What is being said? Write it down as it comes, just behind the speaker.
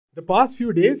The past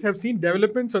few days have seen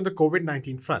developments on the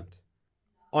COVID-19 front.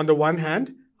 On the one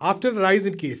hand, after a rise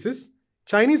in cases,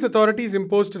 Chinese authorities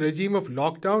imposed a regime of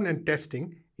lockdown and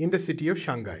testing in the city of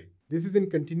Shanghai. This is in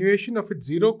continuation of its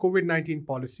zero COVID-19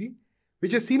 policy,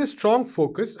 which has seen a strong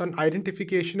focus on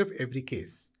identification of every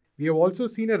case. We have also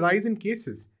seen a rise in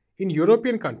cases in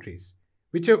European countries,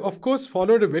 which have, of course,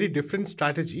 followed a very different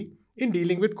strategy in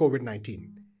dealing with COVID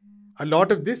 19. A lot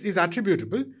of this is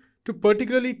attributable to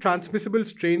particularly transmissible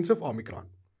strains of Omicron.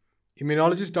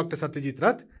 Immunologist Dr. Satyajit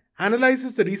Rath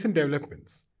analyzes the recent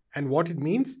developments and what it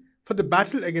means for the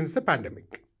battle against the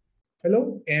pandemic.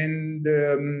 Hello, and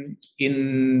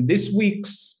in this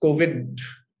week's COVID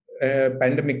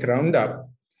pandemic roundup,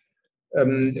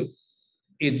 um,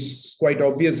 it's quite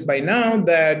obvious by now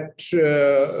that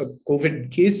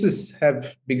COVID cases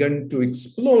have begun to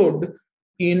explode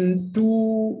in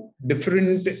two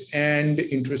different and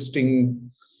interesting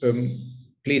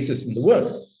places in the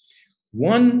world.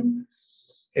 One,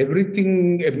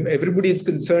 everybody is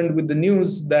concerned with the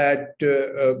news that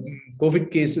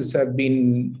COVID cases have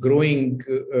been growing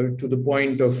to the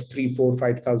point of 3, 4,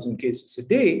 5,000 cases a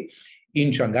day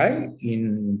in Shanghai,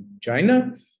 in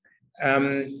China.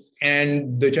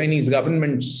 And the Chinese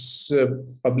government's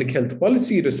public health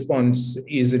policy response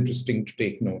is interesting to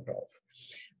take note of.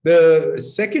 The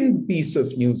second piece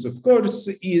of news, of course,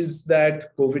 is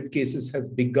that COVID cases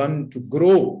have begun to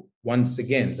grow once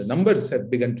again. The numbers have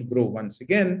begun to grow once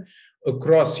again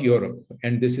across Europe.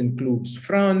 And this includes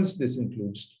France, this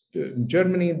includes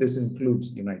Germany, this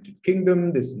includes the United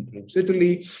Kingdom, this includes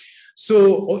Italy.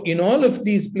 So in all of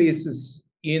these places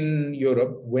in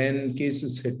Europe, when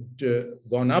cases had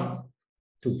gone up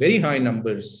to very high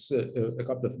numbers a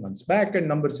couple of months back and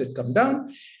numbers had come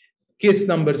down, case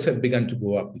numbers have begun to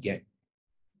go up again.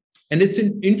 And it's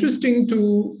interesting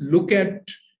to look at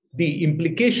the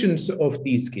implications of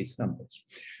these case numbers.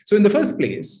 So in the first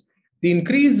place, the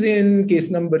increase in case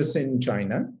numbers in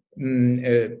China,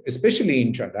 especially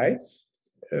in Shanghai,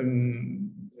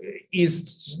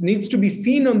 needs to be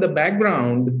seen on the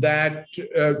background that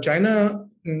China,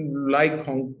 like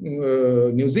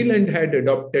New Zealand, had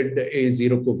adopted a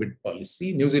zero COVID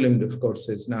policy. New Zealand, of course,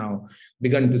 has now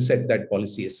begun to set that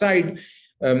policy aside.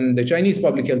 The Chinese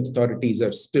public health authorities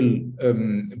are still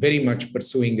very much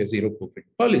pursuing a zero COVID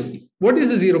policy. What is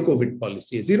a zero COVID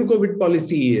policy? A zero COVID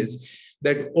policy is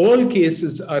that all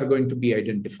cases are going to be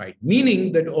identified,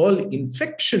 meaning that all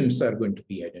infections are going to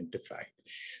be identified.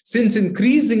 Since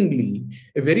increasingly,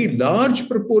 a very large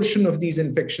proportion of these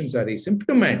infections are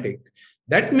asymptomatic,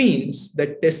 that means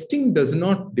that testing does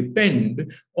not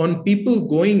depend on people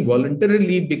going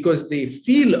voluntarily because they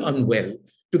feel unwell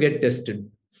to get tested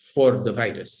for the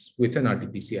virus with an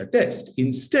RT-PCR test.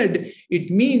 Instead, it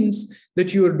means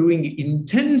that you are doing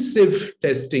intensive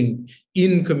testing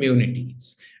in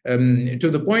communities, to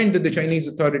the point that the Chinese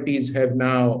authorities have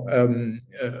now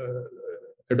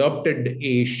adopted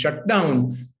a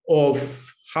shutdown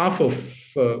of half of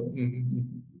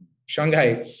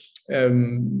Shanghai.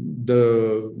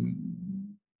 The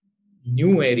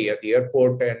new area, the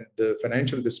airport and the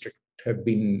financial district, have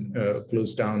been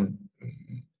closed down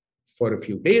for a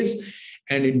few days,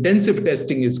 and intensive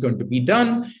testing is going to be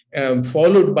done,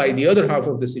 followed by the other half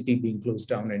of the city being closed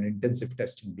down and intensive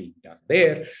testing being done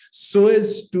there, so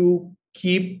as to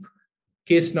keep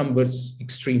case numbers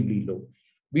extremely low.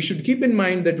 We should keep in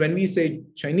mind that when we say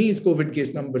Chinese COVID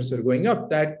case numbers are going up,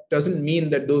 that doesn't mean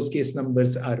that those case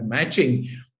numbers are matching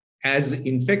as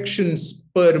infections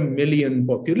per million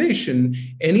population,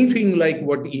 anything like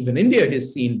what even India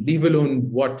has seen, leave alone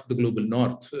what the global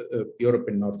north, Europe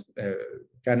and North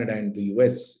Canada and the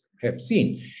US have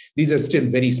seen. These are still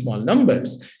very small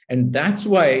numbers. And that's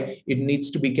why it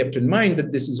needs to be kept in mind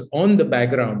that this is on the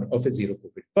background of a zero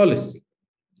COVID policy.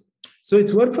 So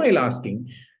it's worthwhile asking,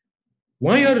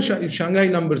 why are Shanghai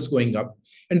numbers going up?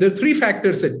 And there are three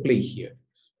factors at play here.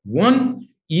 One,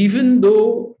 even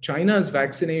though China's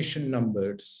vaccination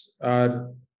numbers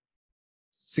are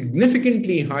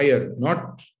significantly higher,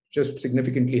 not just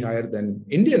significantly higher than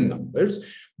Indian numbers,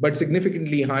 but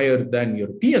significantly higher than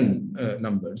European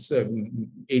numbers,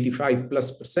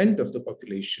 85+% of the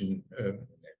population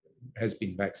has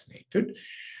been vaccinated.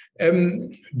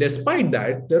 Despite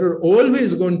that, there are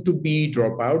always going to be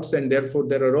dropouts, and therefore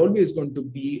there are always going to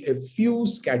be a few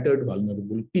scattered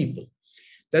vulnerable people.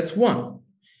 That's one.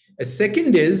 A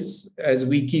second is, as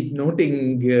we keep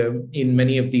noting in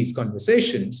many of these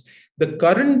conversations, the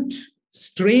current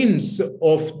strains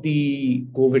of the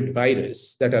COVID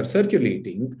virus that are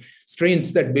circulating,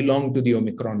 strains that belong to the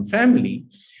Omicron family,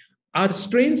 are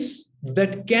strains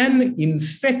that can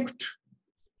infect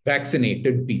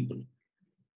vaccinated people.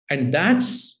 And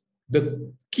that's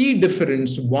The key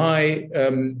difference why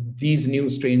these new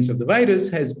strains of the virus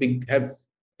have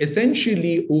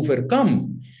essentially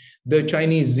overcome the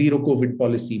Chinese zero COVID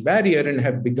policy barrier and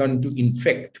have begun to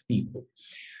infect people.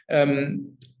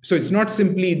 So it's not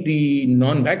simply the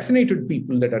non-vaccinated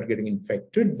people that are getting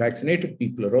infected. Vaccinated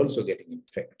people are also getting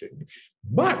infected.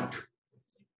 But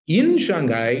in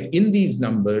Shanghai, in these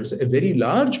numbers, a very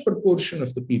large proportion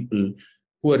of the people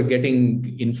who are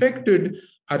getting infected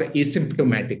are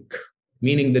asymptomatic,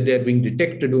 meaning that they're being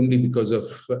detected only because of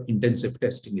intensive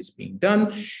testing is being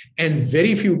done. And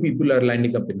very few people are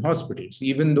landing up in hospitals.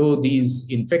 Even though these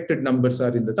infected numbers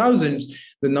are in the thousands,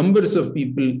 the numbers of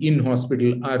people in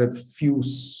hospital are a few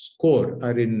score,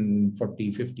 are in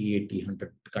 40, 50, 80,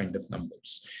 100 kind of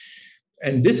numbers.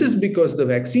 And this is because the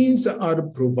vaccines are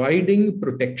providing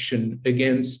protection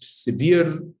against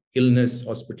severe illness,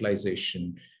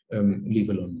 hospitalization, leave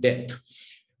alone death.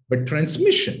 But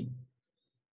transmission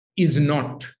is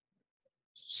not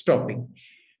stopping.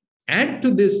 Add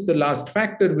to this the last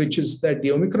factor, which is that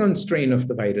the Omicron strain of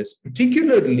the virus,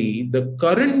 particularly the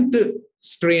current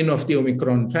strain of the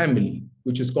Omicron family,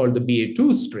 which is called the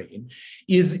BA2 strain,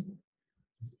 is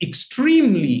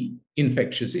extremely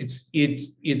infectious.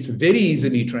 It's very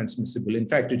easily transmissible. In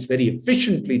fact, it's very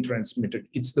efficiently transmitted.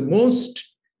 It's the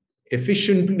most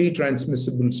efficiently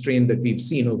transmissible strain that we've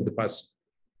seen over the past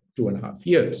 2.5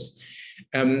 years.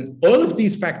 All of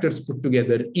these factors put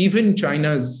together, even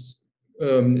China's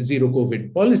zero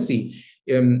COVID policy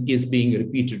is being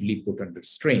repeatedly put under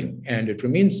strain. And it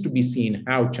remains to be seen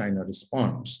how China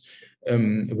responds,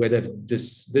 whether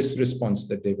this response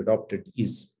that they've adopted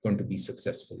is going to be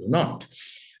successful or not.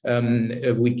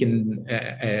 We can,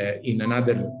 in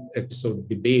another episode,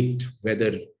 debate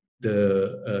whether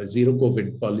the zero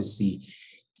COVID policy,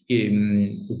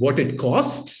 what it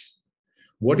costs,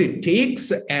 what it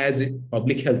takes as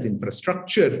public health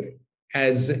infrastructure,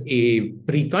 as a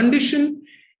precondition,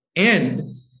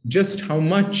 and just how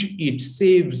much it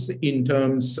saves in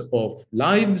terms of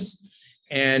lives,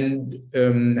 and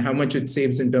how much it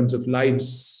saves in terms of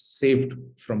lives saved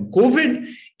from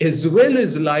COVID, as well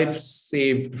as lives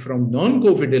saved from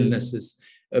non-COVID illnesses,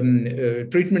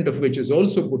 treatment of which is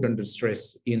also put under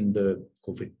stress in the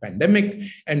COVID pandemic.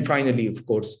 And finally, of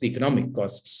course, the economic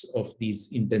costs of these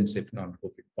intensive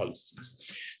non-COVID policies.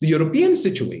 The European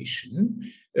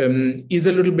situation is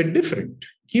a little bit different.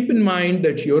 Keep in mind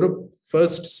that Europe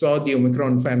first saw the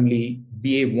Omicron family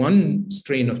BA1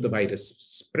 strain of the virus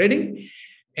spreading.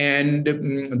 And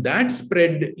that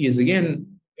spread is, again,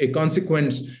 a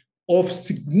consequence of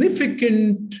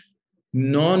significant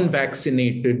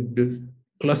non-vaccinated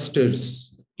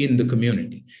clusters in the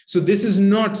community. So this is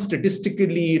not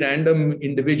statistically random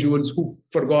individuals who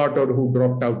forgot or who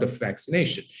dropped out of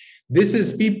vaccination. This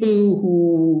is people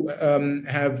who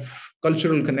have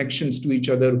cultural connections to each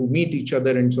other, who meet each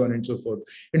other, and so on and so forth,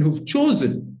 and who've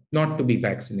chosen not to be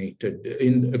vaccinated.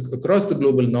 Across the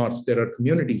global north, there are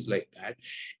communities like that,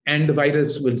 and the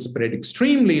virus will spread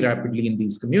extremely rapidly in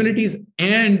these communities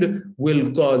and will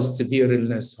cause severe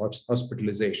illness,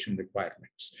 hospitalization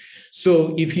requirements.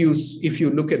 So if you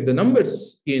look at the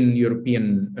numbers in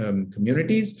European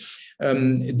communities,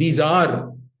 these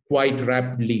are quite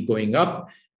rapidly going up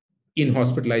in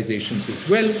hospitalizations as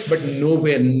well, but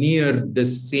nowhere near the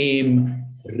same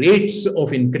rates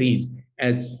of increase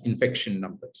as infection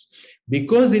numbers.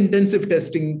 Because intensive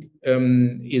testing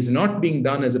is not being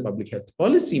done as a public health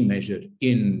policy measure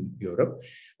in Europe,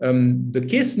 the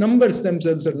case numbers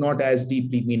themselves are not as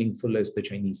deeply meaningful as the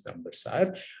Chinese numbers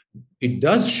are. It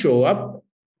does show up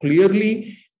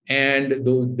clearly, and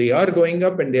though they are going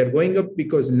up, and they are going up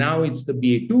because now it's the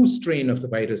BA2 strain of the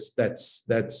virus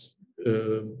that's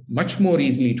much more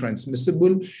easily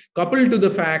transmissible, coupled to the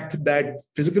fact that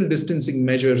physical distancing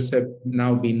measures have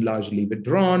now been largely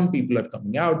withdrawn. People are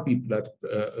coming out, people are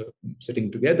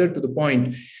sitting together, to the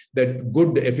point that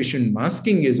good, efficient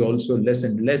masking is also less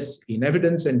and less in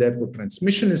evidence, and therefore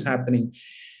transmission is happening.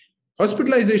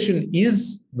 Hospitalization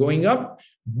is going up,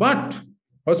 but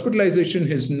hospitalization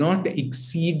has not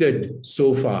exceeded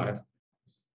so far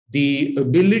the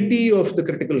ability of the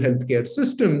critical healthcare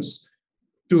systems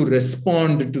to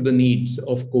respond to the needs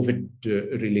of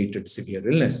COVID-related severe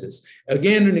illnesses.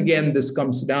 Again and again, this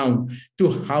comes down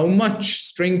to how much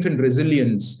strength and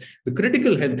resilience the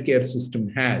critical healthcare system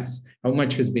has, how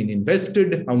much has been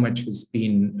invested, how much has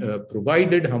been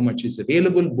provided, how much is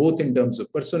available, both in terms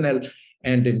of personnel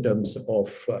and in terms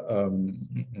of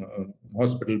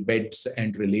hospital beds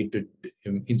and related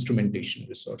instrumentation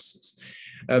resources.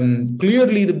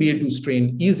 Clearly, the BA2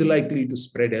 strain is likely to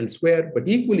spread elsewhere, but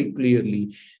equally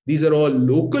clearly, these are all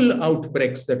local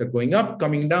outbreaks that are going up,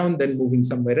 coming down, then moving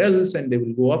somewhere else, and they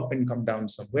will go up and come down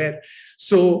somewhere.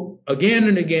 So again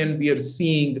and again, we are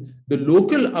seeing the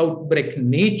local outbreak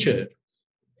nature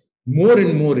more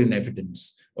and more in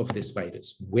evidence of this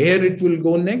virus. Where it will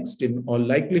go next, in all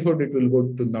likelihood, it will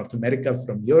go to North America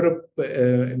from Europe,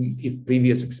 if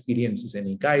previous experience is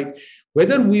any guide.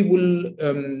 Whether we will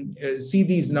see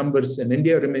these numbers in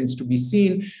India remains to be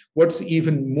seen. What's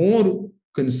even more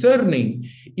concerning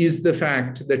is the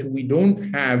fact that we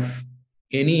don't have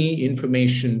any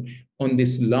information on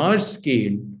this large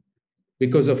scale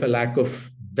because of a lack of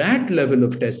that level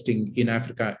of testing in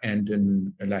Africa and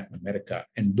in Latin America.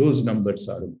 And those numbers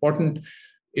are important.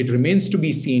 It remains to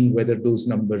be seen whether those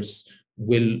numbers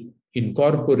will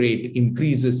incorporate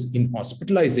increases in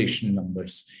hospitalization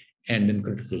numbers and in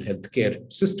critical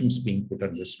healthcare systems being put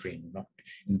under strain or not.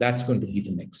 And that's going to be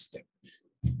the next step.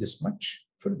 This much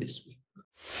for this week.